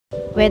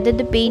Whether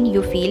the pain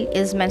you feel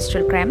is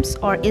menstrual cramps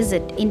or is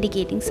it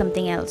indicating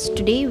something else.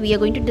 Today we are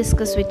going to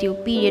discuss with you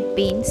period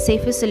pain,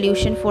 safest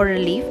solution for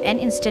relief and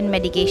instant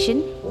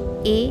medication,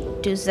 A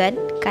to Z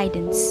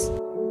guidance.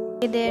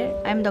 Hey there,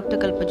 I'm Dr.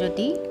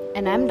 Kalpajyoti.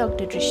 And I'm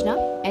Dr.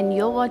 Trishna, and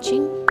you're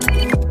watching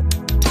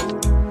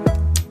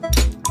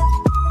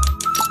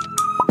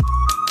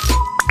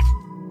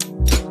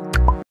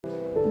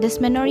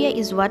Dysmenorrhea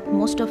is what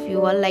most of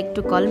you all like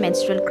to call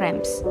menstrual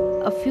cramps.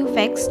 A few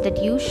facts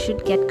that you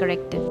should get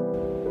corrected.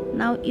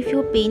 Now, if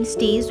your pain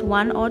stays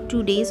 1 or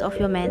 2 days of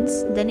your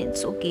mens, then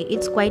it's okay.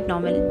 It's quite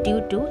normal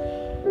due to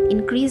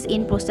increase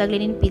in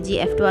prostaglandin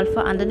PGF2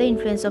 alpha under the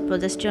influence of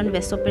progesterone,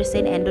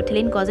 vasopressin,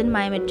 endothelin causing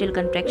myometrial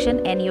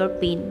contraction and your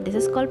pain. This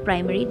is called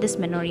primary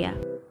dysmenorrhea.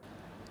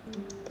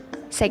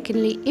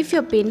 Secondly, if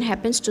your pain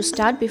happens to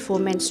start before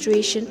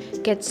menstruation,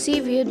 gets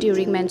severe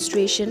during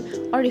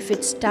menstruation, or if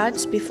it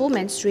starts before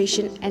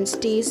menstruation and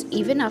stays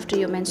even after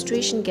your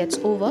menstruation gets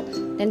over,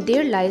 then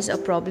there lies a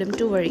problem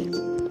to worry.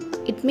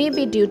 It may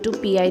be due to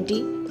PID,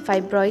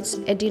 fibroids,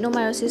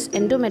 adenomyosis,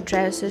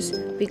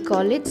 endometriosis. We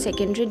call it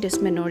secondary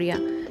dysmenorrhea.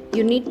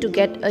 You need to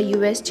get a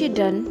USG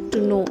done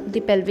to know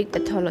the pelvic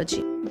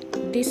pathology.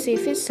 The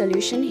safest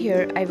solution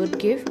here I would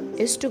give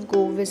is to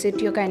go visit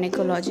your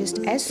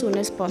gynecologist as soon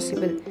as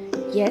possible.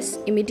 Yes,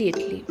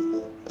 immediately.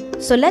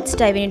 So let's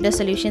dive into the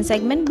solution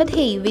segment. But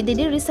hey, we did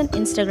a recent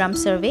Instagram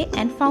survey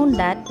and found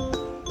that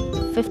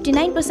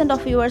 59%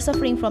 of you are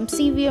suffering from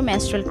severe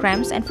menstrual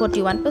cramps and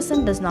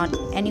 41% does not.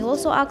 And you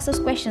also asked us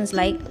questions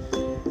like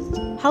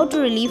how to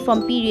relieve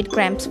from period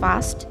cramps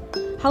fast,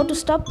 how to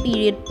stop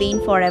period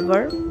pain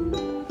forever,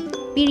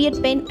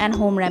 period pain and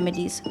home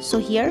remedies. So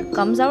here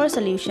comes our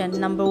solution.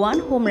 Number 1,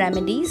 home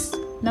remedies.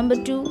 Number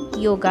 2,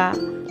 yoga.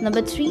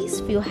 Number 3,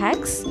 few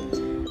hacks.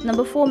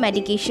 Number 4,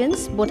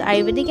 medications, both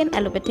Ayurvedic and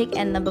allopathic.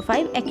 And number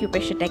 5,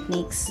 acupressure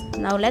techniques.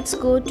 Now let's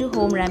go to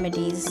home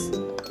remedies.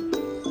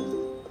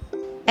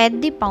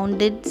 Add the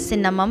pounded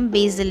cinnamon,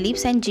 basil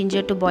leaves and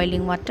ginger to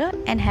boiling water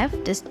and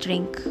have this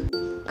drink.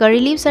 Curry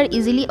leaves are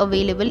easily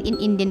available in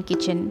Indian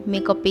kitchen.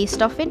 Make a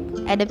paste of it,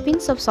 add a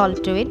pinch of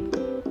salt to it.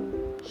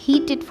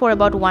 Heat it for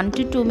about 1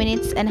 to 2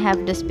 minutes and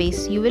have this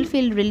paste. You will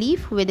feel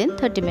relief within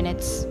 30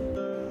 minutes.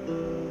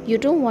 You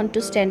don't want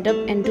to stand up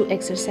and do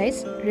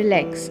exercise?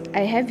 Relax, I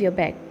have your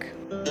back.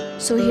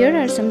 So here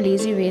are some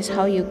lazy ways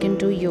how you can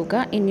do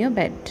yoga in your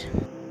bed.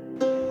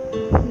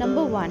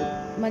 Number 1,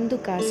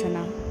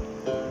 Mandukasana.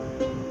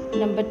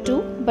 Number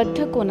 2,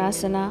 Baddha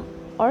Konasana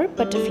or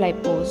butterfly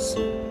pose.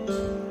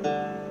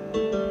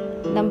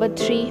 Number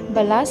 3,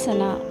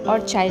 Balasana or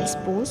child's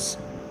pose.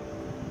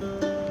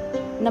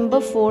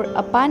 Number 4,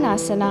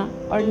 Apanasana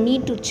or knee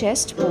to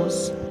chest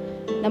pose.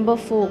 Number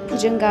 4,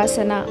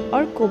 Bhujangasana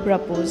or cobra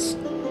pose.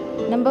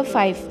 Number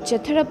 5,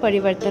 Jathara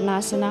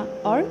Parivartanasana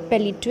or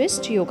belly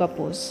twist yoga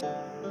pose.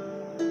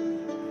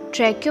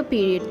 Track your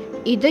period.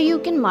 Either you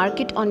can mark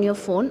it on your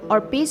phone or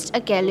paste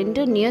a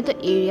calendar near the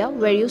area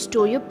where you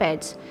store your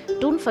pads.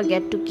 Don't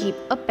forget to keep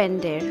a pen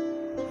there.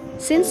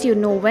 Since you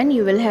know when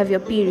you will have your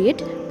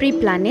period,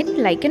 pre-plan it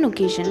like an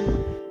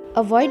occasion.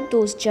 Avoid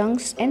those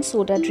junks and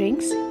soda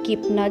drinks.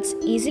 Keep nuts,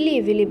 easily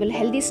available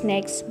healthy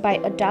snacks, buy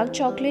a dark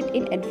chocolate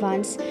in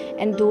advance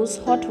and those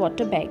hot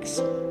water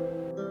bags.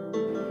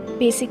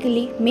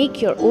 Basically, make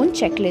your own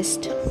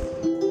checklist.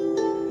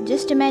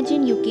 Just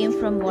imagine you came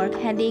from work,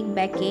 headache,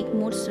 backache,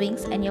 mood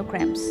swings and your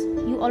cramps.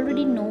 You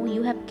already know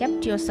you have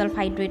kept yourself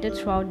hydrated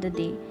throughout the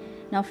day.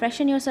 Now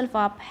freshen yourself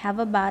up, have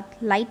a bath,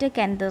 light a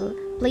candle,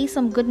 play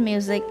some good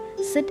music,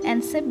 sit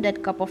and sip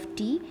that cup of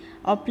tea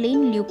or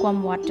plain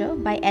lukewarm water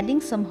by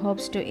adding some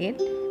herbs to it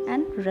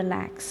and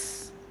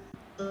relax.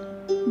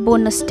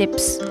 Bonus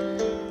tips.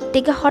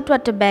 Take a hot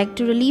water bag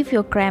to relieve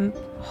your cramp,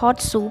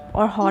 hot soup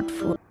or hot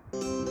food.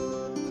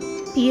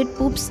 Period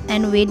poops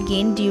and weight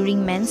gain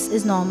during mens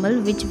is normal,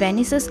 which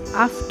vanishes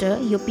after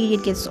your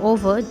period gets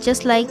over,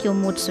 just like your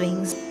mood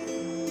swings.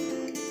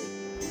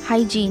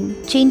 Hygiene.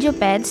 Change your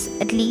pads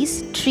at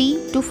least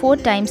 3 to 4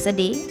 times a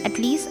day, at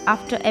least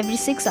after every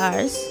 6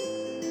 hours.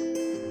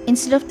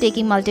 Instead of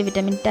taking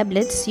multivitamin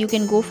tablets, you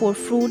can go for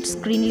fruits,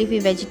 green leafy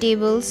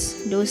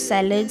vegetables, those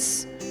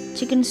salads,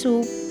 chicken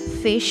soup,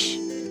 fish.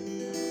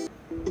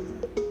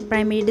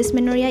 Primary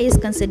dysmenorrhea is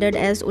considered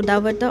as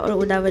Udavata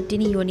or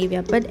Udavatini Yoni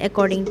Vyapad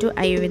according to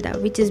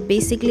Ayurveda, which is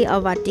basically a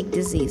Vatic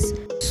disease.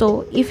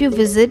 So, if you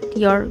visit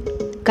your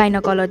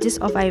gynecologist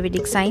of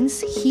Ayurvedic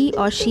science, he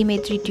or she may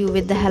treat you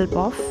with the help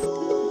of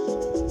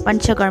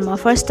Panchakarma.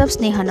 First up,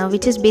 Snehana,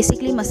 which is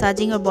basically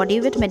massaging your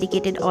body with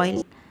medicated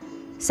oil.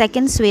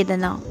 Second,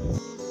 Svedana,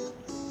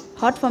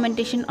 hot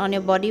fermentation on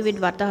your body with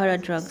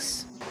Vatahara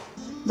drugs.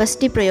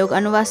 Basti Prayog,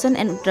 Anuvasan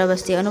and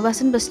Utravasti.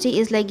 Anuvasan Basti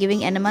is like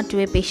giving enema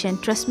to a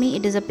patient. Trust me,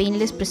 it is a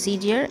painless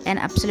procedure and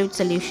absolute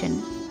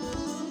solution.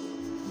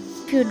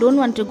 If you don't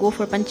want to go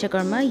for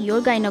Panchakarma,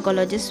 your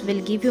gynecologist will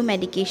give you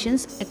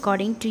medications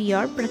according to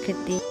your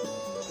Prakriti.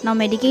 Now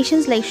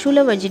medications like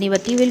Shula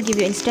Virginivati will give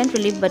you instant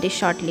relief but is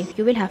short-lived.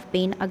 You will have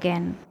pain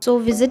again. So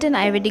visit an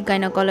Ayurvedic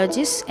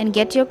gynecologist and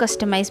get your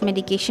customized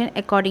medication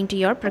according to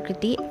your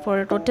Prakriti for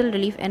a total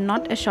relief and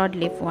not a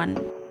short-lived one.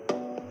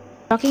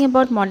 Talking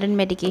about modern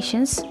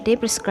medications, they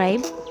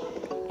prescribe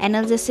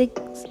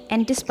analgesics,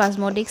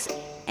 antispasmodics,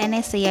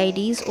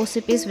 NSAIDs,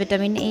 OCPs,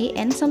 vitamin A,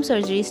 and some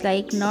surgeries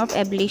like nerve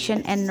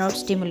ablation and nerve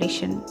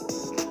stimulation.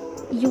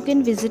 You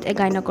can visit a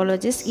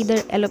gynecologist,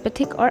 either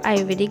allopathic or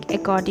Ayurvedic,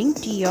 according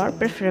to your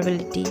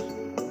preferability.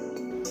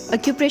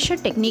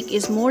 Acupressure technique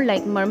is more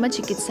like Marma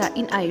Chikitsa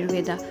in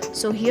Ayurveda,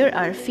 so here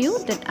are a few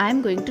that I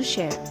am going to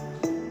share.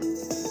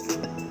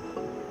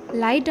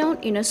 Lie down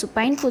in a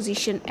supine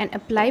position and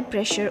apply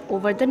pressure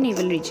over the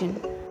navel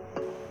region.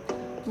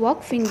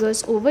 Walk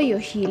fingers over your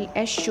heel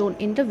as shown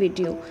in the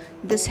video.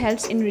 This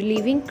helps in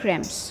relieving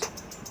cramps.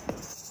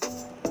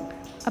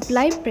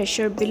 Apply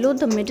pressure below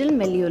the middle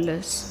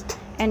malleolus,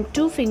 and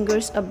 2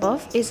 fingers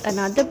above is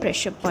another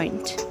pressure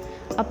point.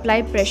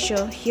 Apply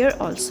pressure here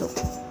also.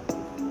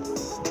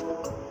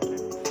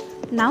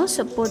 Now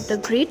support the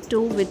great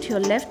toe with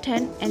your left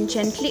hand and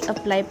gently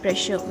apply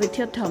pressure with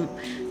your thumb.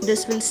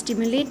 This will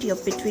stimulate your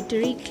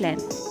pituitary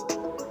gland.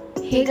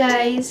 Hey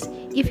guys,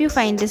 if you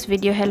find this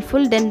video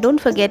helpful, then don't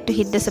forget to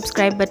hit the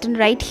subscribe button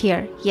right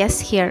here.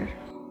 Yes, here.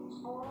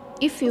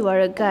 If you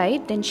are a guy,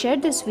 then share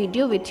this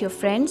video with your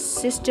friends,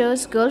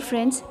 sisters,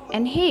 girlfriends,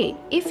 and hey,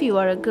 if you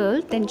are a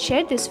girl, then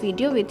share this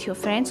video with your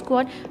friend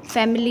squad,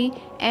 family,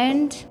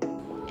 and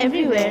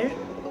everywhere.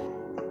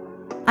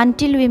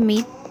 Until we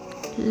meet,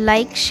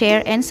 like,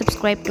 share and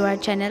subscribe to our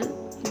channel.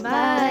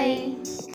 Bye.